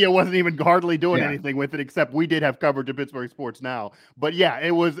Pittsburgh media wasn't even hardly doing anything with it, except we did have coverage of Pittsburgh sports now. But yeah,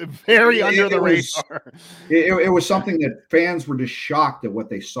 it was very under the radar. It was something that fans were just shocked at what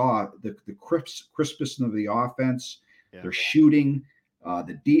they saw. The crispness of the offense, their shooting,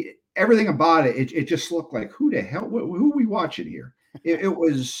 everything about it. It just looked like, who the hell? Who are we watching here? It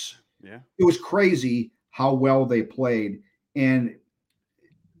was crazy how well they played. And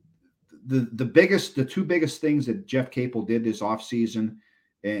the two biggest things that Jeff Capel did this offseason,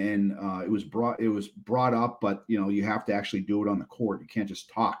 and it was brought up, but you have to actually do it on the court. You can't just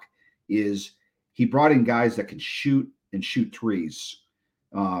talk. Is he brought in guys that can shoot threes.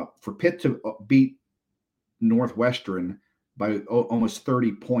 For Pitt to beat Northwestern by almost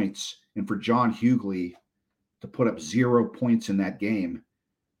 30 points, and for John Hughley to put up 0 points in that game,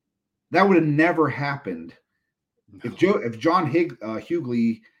 that would have never happened if John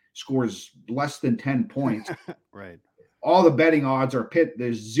Hughley scores less than 10 points. Right. All the betting odds are Pitt.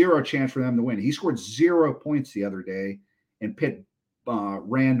 There's zero chance for them to win. He scored 0 points the other day, and Pitt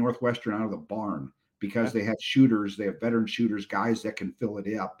ran Northwestern out of the barn because they have shooters. They have veteran shooters, guys that can fill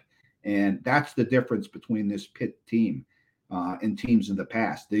it up. And that's the difference between this Pitt team and teams in the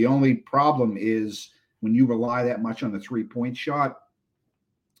past. The only problem is when you rely that much on the 3-point shot,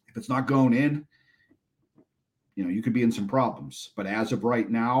 if it's not going in, you could be in some problems. But as of right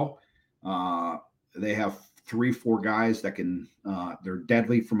now, they have 3-4 guys that can, they're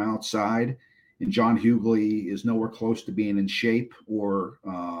deadly from outside. And John Hughley is nowhere close to being in shape or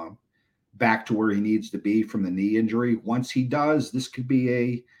back to where he needs to be from the knee injury. Once he does, this could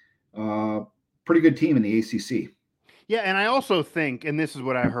be a pretty good team in the ACC. Yeah, and I also think, and this is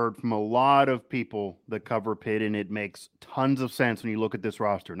what I heard from a lot of people that cover Pitt, and it makes tons of sense when you look at this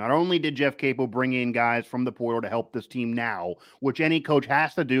roster. Not only did Jeff Capel bring in guys from the portal to help this team now, which any coach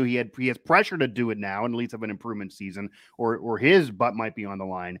has to do. He has pressure to do it now and at least have an improvement season, or his butt might be on the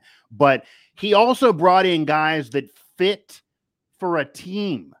line. But he also brought in guys that fit for a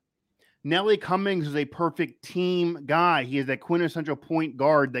team. Nelly Cummings is a perfect team guy. He is that quintessential point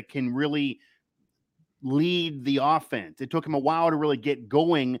guard that can really lead the offense. It took him a while to really get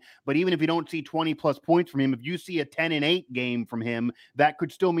going, but even if you don't see 20 plus points from him, if you see a 10-8 game from him, that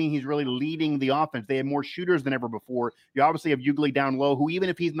could still mean he's really leading the offense. They have more shooters than ever before. You obviously have Hughley down low, who even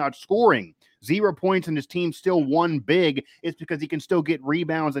if he's not scoring 0 points and his team still won big, it's because he can still get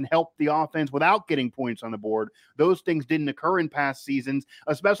rebounds and help the offense without getting points on the board. Those things didn't occur in past seasons,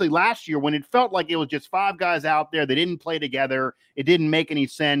 especially last year when it felt like it was just 5 guys out there. They didn't play together. It didn't make any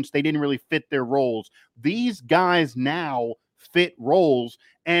sense. They didn't really fit their roles. These guys now fit roles.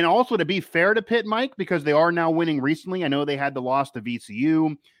 And also, to be fair to Pitt, Mike, because they are now winning recently. I know they had the loss to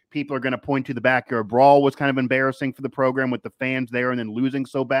VCU. People are going to point to the backyard brawl was kind of embarrassing for the program with the fans there and then losing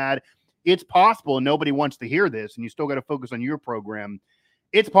so bad. It's possible, and nobody wants to hear this, and you still got to focus on your program.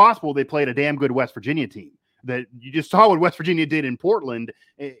 It's possible they played a damn good West Virginia team. That you just saw what West Virginia did in Portland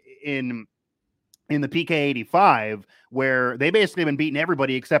in the PK 85, where they basically have been beating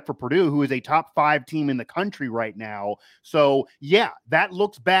everybody except for Purdue, who is a top 5 team in the country right now. So, yeah, that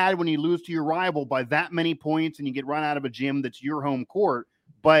looks bad when you lose to your rival by that many points and you get run out of a gym that's your home court.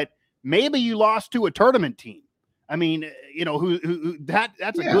 But maybe you lost to a tournament team. I mean,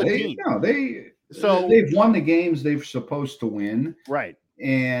 that's a good team. No, they've won the games they're supposed to win. Right.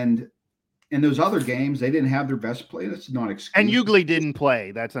 And in those other games, they didn't have their best play. That's not an excuse. And Hughley didn't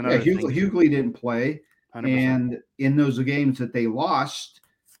play. That's another thing. Hughley didn't play. 100%. And in those games that they lost,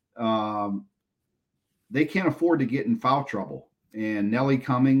 they can't afford to get in foul trouble. And Nelly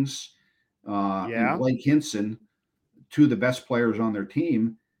Cummings and Blake Hinson, 2 of the best players on their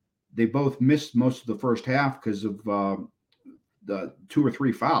team, they both missed most of the first half because of the 2 or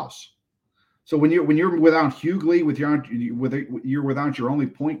 3 fouls. So when you're without Hughley, you're without your only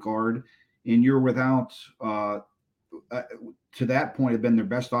point guard, and you're without to that point have been their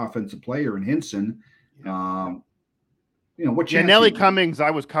best offensive player in Hinson. What chance? Nelly Cummings, I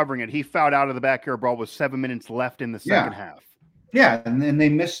was covering it. He fouled out of the backyard brawl with 7 minutes left in the second half. Yeah, and then they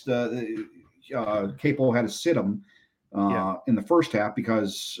missed. Capel had to sit him in the first half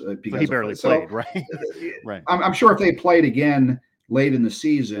because so he barely played, right? Right. I'm sure if they played again late in the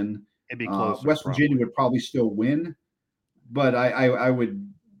season, it'd be closer. West Virginia would probably still win, but I would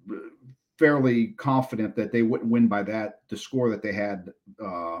fairly confident that they wouldn't win by the score that they had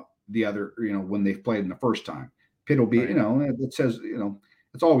the other, when they played in the first time. Pitt will be, right. It says,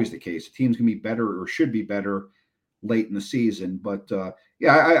 it's always the case. Teams can be better or should be better late in the season. But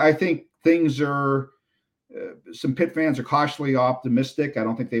I think things are, some Pitt fans are cautiously optimistic. I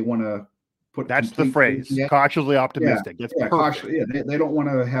don't think they want to put. That's the phrase, cautiously optimistic. Yeah, That's perfect. They don't want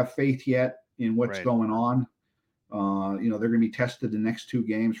to have faith yet in what's going on. They're going to be tested the next two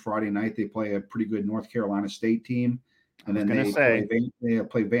games. Friday night, they play a pretty good North Carolina State team. And then they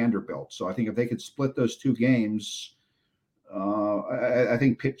play Vanderbilt. So I think if they could split those two games, I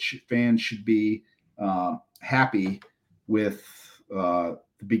think Pitt fans should be happy with the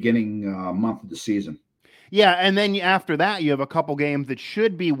beginning month of the season. Yeah, and then after that, you have a couple games that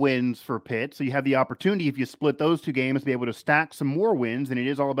should be wins for Pitt. So you have the opportunity, if you split those two games, to be able to stack some more wins. And it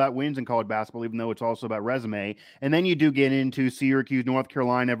is all about wins in college basketball, even though it's also about resume. And then you do get into Syracuse, North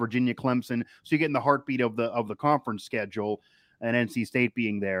Carolina, Virginia, Clemson. So you get in the heartbeat of the conference schedule, and NC State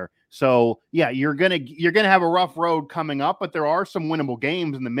being there. So yeah, you're gonna have a rough road coming up, but there are some winnable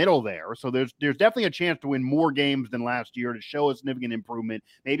games in the middle there. So there's definitely a chance to win more games than last year, to show a significant improvement,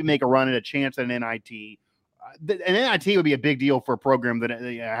 maybe make a run at a chance at an NIT. An NIT would be a big deal for a program that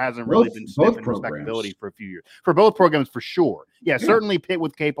hasn't really been sniffing respectability for a few years. For both programs, for sure. Yeah, certainly Pitt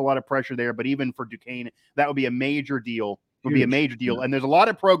with Cape, a lot of pressure there, but even for Duquesne, that would be a major deal. Be a major deal. Yeah. And there's a lot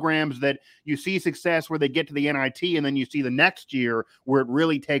of programs that you see success where they get to the NIT, and then you see the next year where it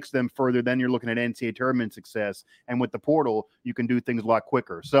really takes them further. Then you're looking at NCAA tournament success. And with the portal, you can do things a lot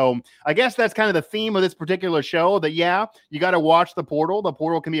quicker. So I guess that's kind of the theme of this particular show, that, you got to watch the portal. The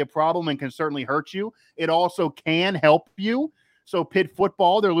portal can be a problem and can certainly hurt you. It also can help you. So Pitt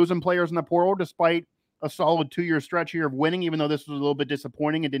football, they're losing players in the portal despite a solid 2-year stretch here of winning, even though this was a little bit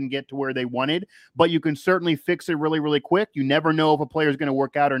disappointing and didn't get to where they wanted. But you can certainly fix it really, really quick. You never know if a player is going to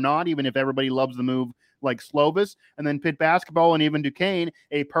work out or not, even if everybody loves the move like Slovis. And then Pitt basketball and even Duquesne,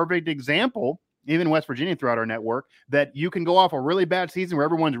 a perfect example, even West Virginia throughout our network, that you can go off a really bad season where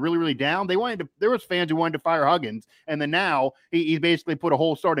everyone's really, really down. There was fans who wanted to fire Huggins, and then now he basically put a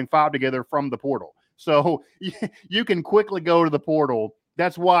whole starting five together from the portal. So you can quickly go to the portal.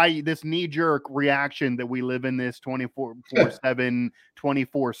 That's why this knee-jerk reaction that we live in, this 24/7,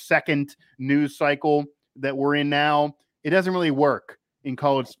 24-second news cycle that we're in now, it doesn't really work in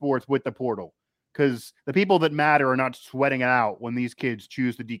college sports with the portal, because the people that matter are not sweating it out when these kids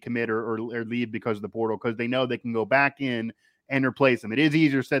choose to decommit or leave because of the portal, because they know they can go back in and replace them. It is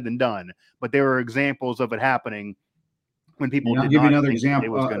easier said than done, but there are examples of it happening when people did give not you another think example. it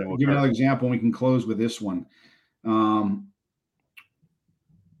was going to occur. Give you another example, and we can close with this one.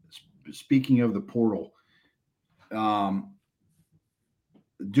 Speaking of the portal,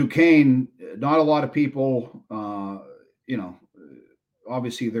 Duquesne, not a lot of people,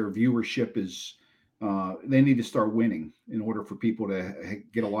 obviously their viewership is, they need to start winning in order for people to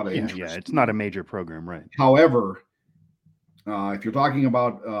get a lot of interest. Yeah, it's not a major program, right? However, if you're talking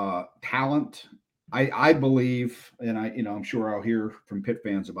about talent, I believe, and I'm sure I'll hear from Pitt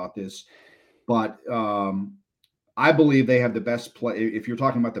fans about this, but I believe they have the best play. If you're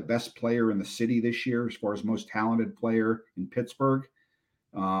talking about the best player in the city this year, as far as most talented player in Pittsburgh,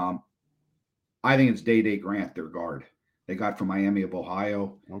 I think it's Day Grant, their guard. They got from Miami of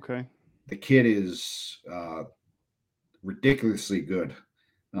Ohio. Okay. The kid is ridiculously good.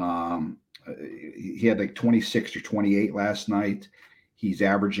 He had like 26 or 28 last night. He's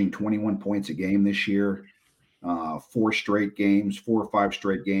averaging 21 points a game this year. 4 or 5 straight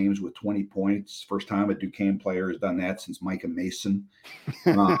games with 20 points. First time a Duquesne player has done that since Micah Mason.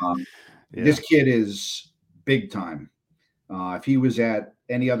 This kid is big time. If he was at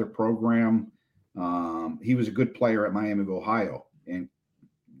any other program, he was a good player at Miami of Ohio. And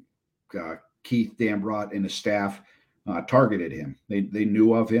Keith Dambrot and his staff targeted him. They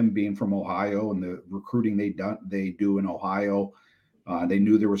knew of him being from Ohio and the recruiting they do in Ohio. They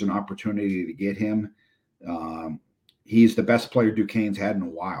knew there was an opportunity to get him. He's the best player Duquesne's had in a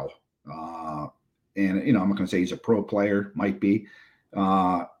while. And, I'm not going to say he's a pro player, might be.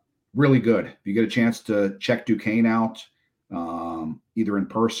 Really good. If you get a chance to check Duquesne out, either in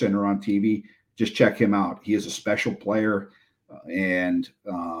person or on TV, just check him out. He is a special player. And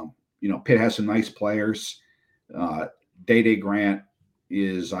Pitt has some nice players. Day Grant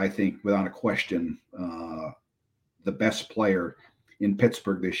is, I think, without a question, the best player in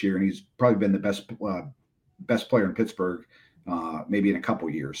Pittsburgh this year. And he's probably been the best player in Pittsburgh maybe in a couple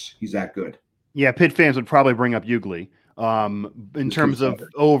years. He's that good. Yeah, Pitt fans would probably bring up Ugley in terms of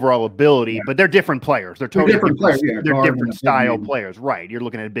overall ability, but they're different players. They're totally different players. Yeah, they're different style players, right? You're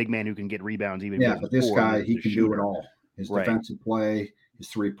looking at a big man who can get rebounds even. Yeah, but this guy, he can do it all. His defensive play, his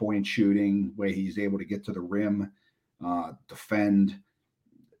 3-point shooting, way he's able to get to the rim, defend.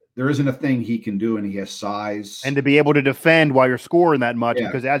 There isn't a thing he can do, and he has size. And to be able to defend while you're scoring that much,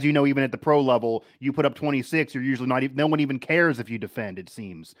 because as you know, even at the pro level, you put up 26, you're usually not even, no one even cares if you defend, it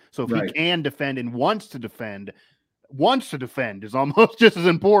seems. So if he can defend and wants to defend is almost just as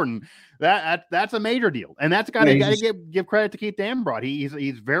important. That's a major deal. And that's got to give credit to Keith Dambrot.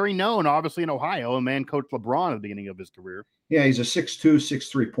 He's very known, obviously, in Ohio, and man coached LeBron at the beginning of his career. Yeah, he's a 6'2",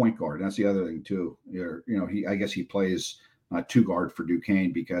 6'3" point guard. That's the other thing, too. I guess he plays two guard for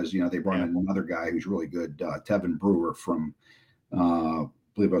Duquesne because, they brought in another guy who's really good, Tevin Brewer from, I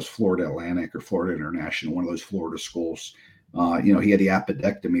believe it was Florida Atlantic or Florida International, one of those Florida schools. He had the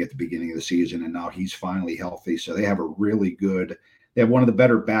appendectomy at the beginning of the season, and now he's finally healthy. So they have they have one of the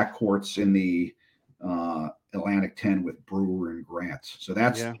better backcourts in the Atlantic 10 with Brewer and Grant. So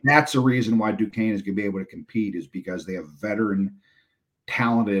that's the reason why Duquesne is going to be able to compete, is because they have veteran,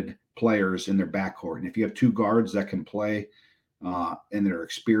 talented players in their backcourt. And if you have two guards that can play and they're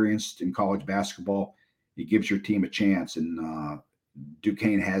experienced in college basketball, it gives your team a chance. And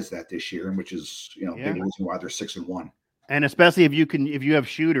Duquesne has that this year, and which is big reason why they're 6-1. And especially if you have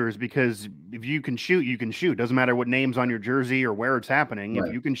shooters, because if you can shoot, you can shoot. Doesn't matter what name's on your jersey or where it's happening. Right.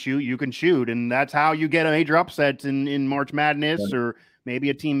 If you can shoot, you can shoot. And that's how you get a major upset in March Madness, or maybe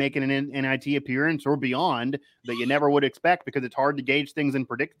a team making an NIT appearance or beyond that you never would expect, because it's hard to gauge things and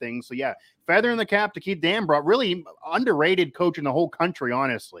predict things. So feather in the cap to Keith Dambrot, really underrated coach in the whole country,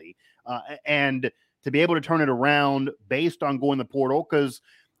 honestly. And to be able to turn it around based on going the portal, because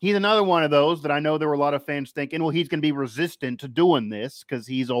he's another one of those that I know there were a lot of fans thinking, well, he's going to be resistant to doing this because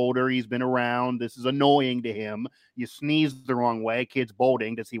he's older. He's been around. This is annoying to him. You sneeze the wrong way. Kid's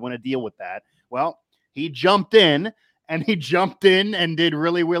bolting. Does he want to deal with that? Well, he jumped in and did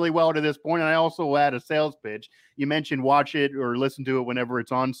really, really well to this point. And I also had a sales pitch. You mentioned watch it or listen to it whenever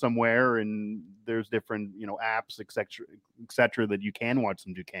it's on somewhere. And there's different, apps, et cetera, that you can watch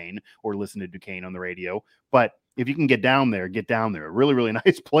some Duquesne or listen to Duquesne on the radio. But if you can get down there. Really, really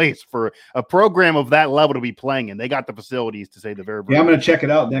nice place for a program of that level to be playing in. They got the facilities, to say the very I'm going to check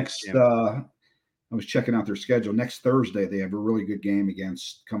it out next. I was checking out their schedule. Next Thursday, they have a really good game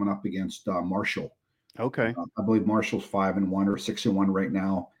coming up against Marshall. Okay. I believe Marshall's 5-1 or 6-1 right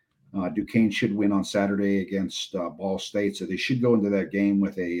now. Duquesne should win on Saturday against Ball State. So they should go into that game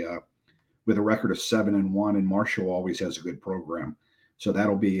with a record of 7-1, and Marshall always has a good program. So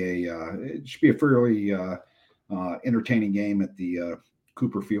that'll be it should be a fairly entertaining game at the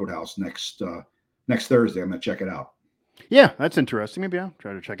Cooper Fieldhouse next Thursday. I'm going to check it out. Yeah, that's interesting. Maybe I'll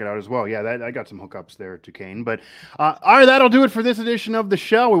try to check it out as well. Yeah, I got some hookups there at Duquesne. But all right, that'll do it for this edition of the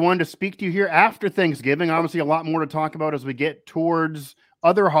show. We wanted to speak to you here after Thanksgiving. Obviously, a lot more to talk about as we get towards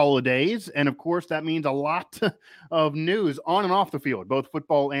other holidays. And of course, that means a lot of news on and off the field, both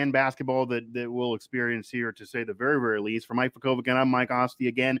football and basketball, that we'll experience here, to say the very, very least. For Mike Vukovcan, I'm Mike Asti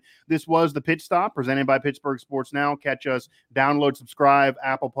again. This was the Pitt Stop, presented by Pittsburgh Sports Now. Catch us, download, subscribe,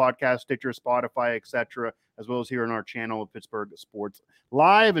 Apple Podcast, Stitcher, Spotify, etc., as well as here on our channel of Pittsburgh Sports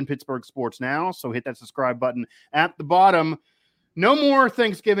Live and Pittsburgh Sports Now. So hit that subscribe button at the bottom. No more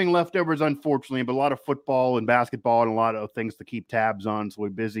Thanksgiving leftovers, unfortunately, but a lot of football and basketball and a lot of things to keep tabs on. So we're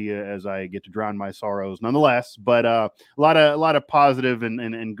busy as I get to drown my sorrows nonetheless, but a lot of positive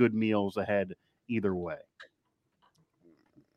and good meals ahead either way.